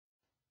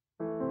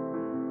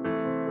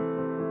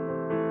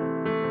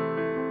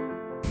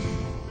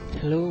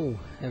Hello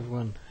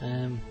everyone,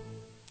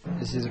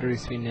 this is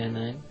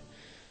Rue399.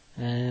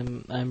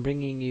 I'm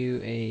bringing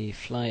you a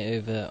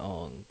flyover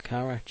on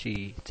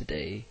Karachi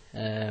today.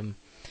 I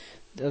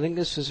think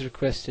this was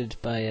requested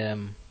by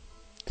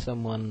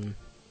someone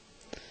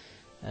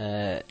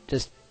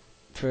just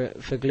for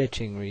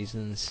glitching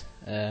reasons,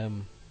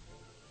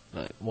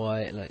 like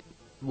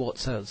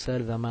what's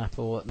outside of the map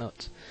or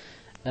whatnot.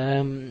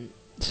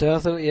 So I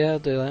thought, yeah, I'll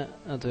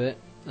do it.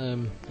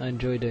 I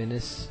enjoy doing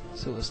this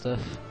sort of stuff.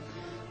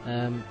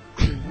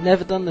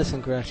 Never done this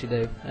on Karachi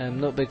though.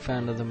 I'm not a big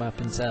fan of the map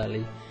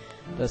entirely,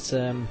 but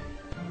I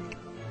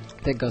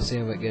think I'll see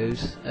how it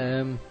goes.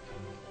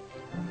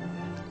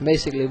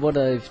 Basically what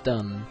I've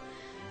done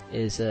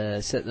is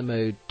set the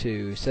mode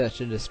to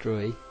search and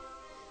destroy,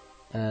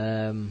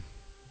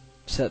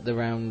 set the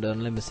round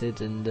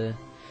unlimited, and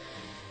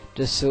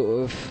just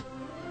sort of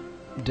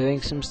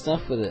doing some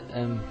stuff with it,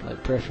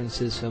 like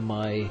preferences for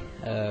my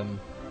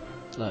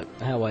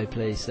like how I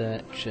play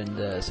search,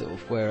 and sort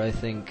of where I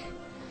think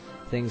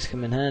things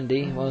come in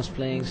handy whilst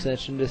playing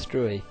search and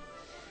destroy.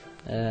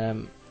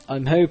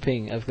 I'm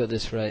hoping I've got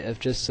this right.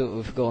 I've just sort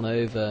of gone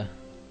over,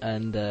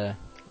 and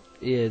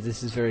yeah,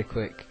 this is very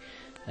quick.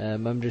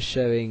 I'm just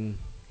showing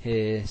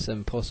here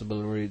some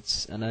possible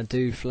routes, and I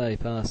do fly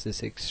past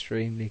this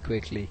extremely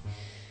quickly.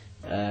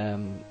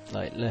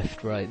 Like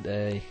left, right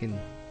there, you can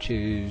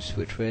choose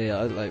which way.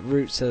 I like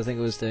routes I think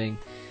I was doing.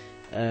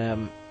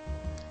 It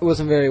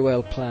wasn't very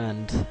well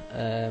planned,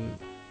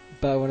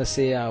 but I want to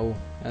see how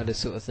this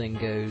sort of thing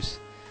goes,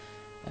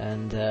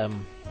 and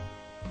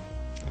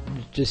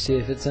just see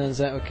if it turns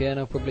out okay, and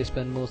I'll probably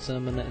spend more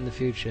time on it in the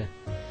future.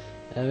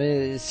 I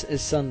mean,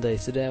 it's Sunday,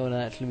 today I want to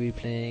actually be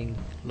playing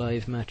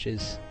live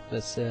matches,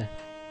 but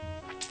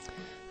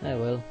oh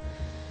well.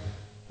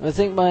 I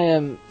think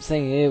my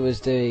thing here was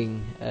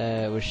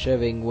was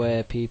showing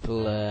where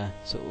people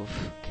sort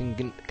of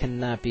can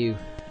nab you.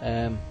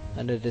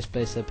 I know this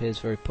place up here is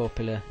very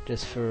popular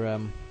just for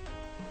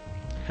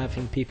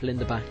having people in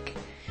the back,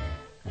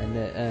 and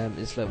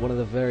it's like one of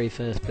the very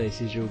first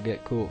places you'll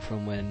get caught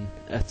from when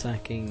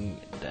attacking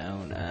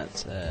down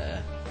at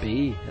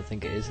B, I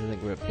think it is. I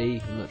think we're at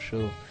B, I'm not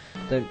sure.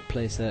 Don't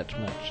play search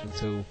much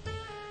at all.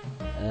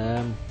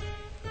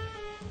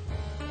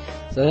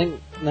 So I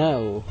think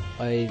now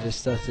I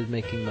just started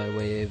making my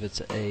way over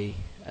to A.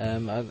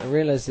 I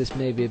realised this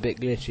may be a bit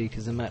glitchy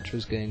because the match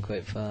was going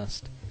quite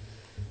fast.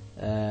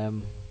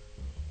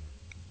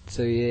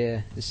 So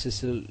yeah, it's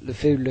just the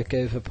few look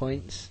over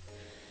points.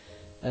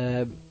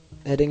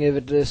 Heading over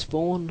to the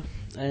spawn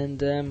and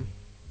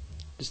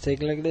just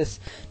take a look at this.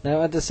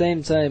 Now at the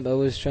same time I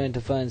was trying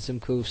to find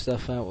some cool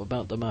stuff out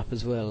about the map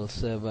as well,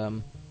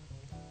 so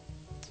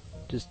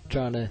just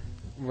trying to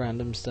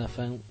random stuff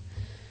out.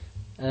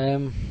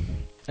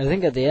 I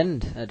think at the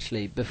end,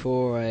 actually,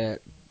 before I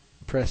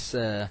press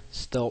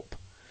stop,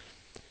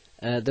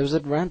 there was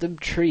a random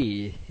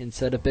tree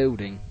inside a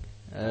building,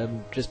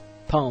 just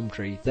palm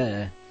tree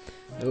there,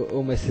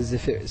 almost as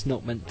if it's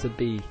not meant to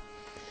be.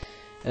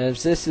 So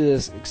this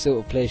is a sort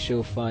of place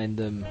you'll find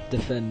them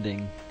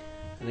defending.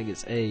 I think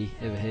it's A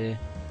over here.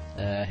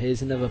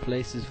 Here's another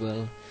place as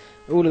well.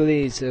 All of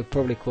these are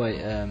probably quite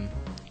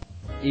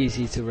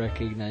easy to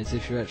recognise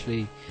if you're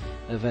actually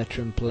a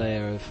veteran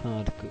player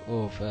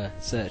of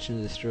search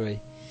and destroy.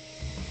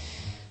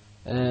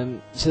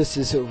 So this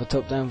is sort of a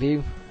top-down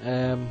view.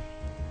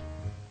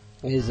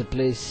 Here's a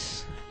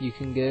place you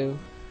can go.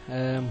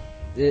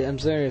 I'm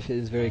sorry if it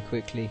is very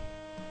quickly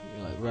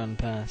like run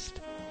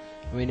past.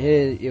 I mean,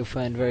 here you'll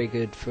find very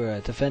good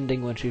for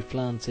defending once you've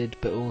planted,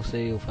 but also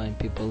you'll find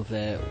people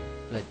there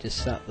like just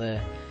sat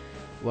there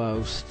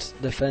whilst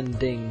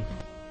defending,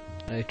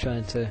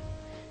 trying to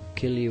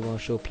kill you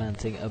whilst you're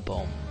planting a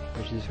bomb,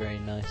 which is very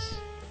nice.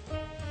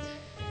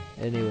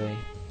 Anyway,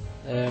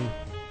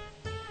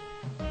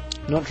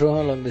 not sure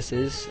how long this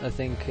is. I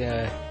think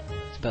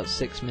it's about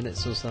 6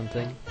 minutes or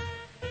something.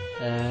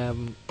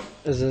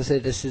 As I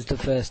said, this is the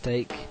first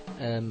take.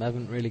 I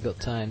haven't really got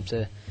time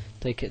to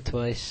take it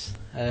twice.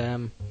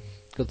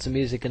 Got some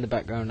music in the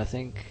background, I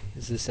think.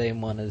 It's the same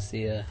one as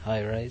the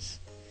high-rise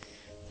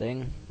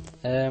thing.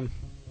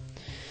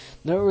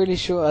 Not really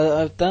sure.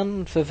 I've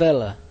done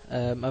favela.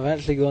 I've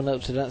actually gone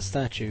up to that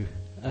statue.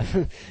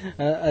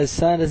 As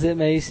sad as it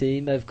may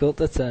seem, I've got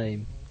the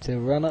time to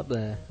run up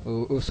there,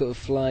 or sort of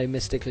fly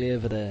mystically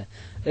over there,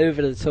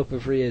 over the top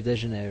of Rio de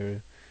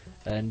Janeiro,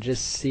 and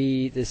just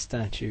see this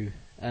statue.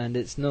 And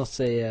it's not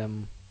a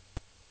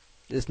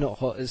it's not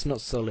hot, it's not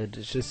solid,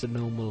 it's just a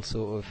normal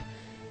sort of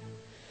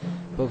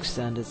bog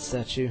standard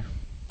statue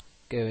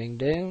going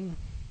down.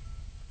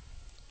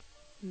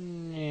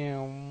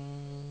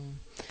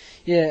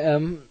 Yeah,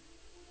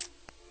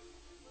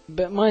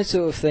 but my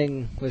sort of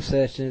thing with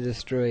search and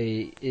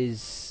destroy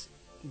is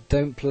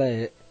don't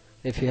play it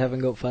if you haven't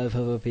got 5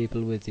 other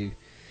people with you,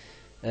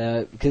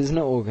 because it's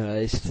not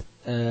organised.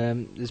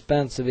 There's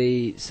bound to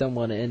be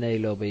someone in a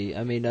lobby.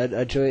 I mean,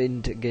 I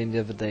joined a game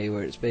the other day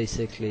where it's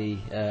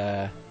basically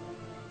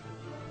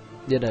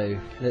you know,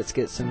 let's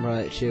get some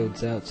riot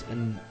shields out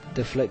and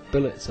deflect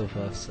bullets off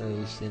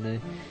ourselves, you know.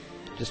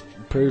 just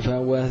prove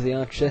how worthy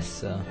our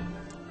chests are.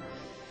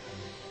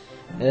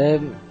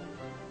 A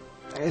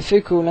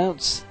few call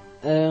outs.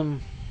 Got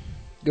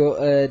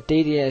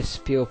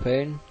DDS Pure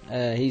Pone.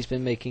 He's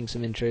been making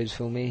some intros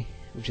for me,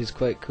 which is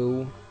quite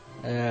cool.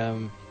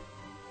 I'd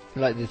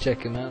like to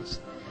check him out.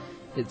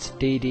 It's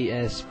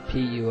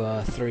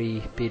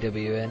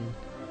DDSPUR3PWN.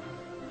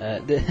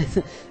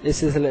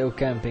 This is a little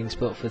camping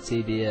spot for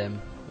TDM.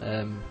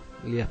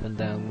 The up and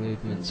down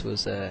movements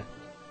was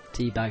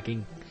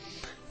teabagging,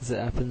 as it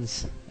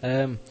happens.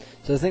 So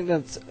I think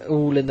that's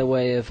all in the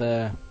way of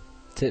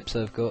tips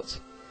I've got.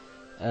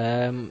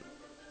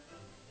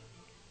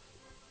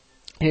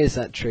 Here's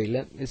that tree,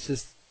 look, it's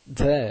just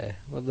there.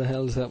 What the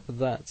hell's up with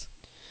that?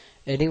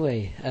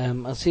 Anyway,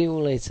 I'll see you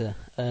all later.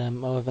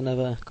 I'll have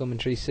another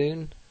commentary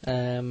soon.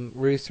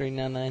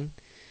 Rue399.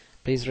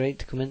 Please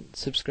rate, comment,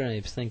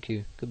 subscribe. Thank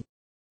you. Goodbye.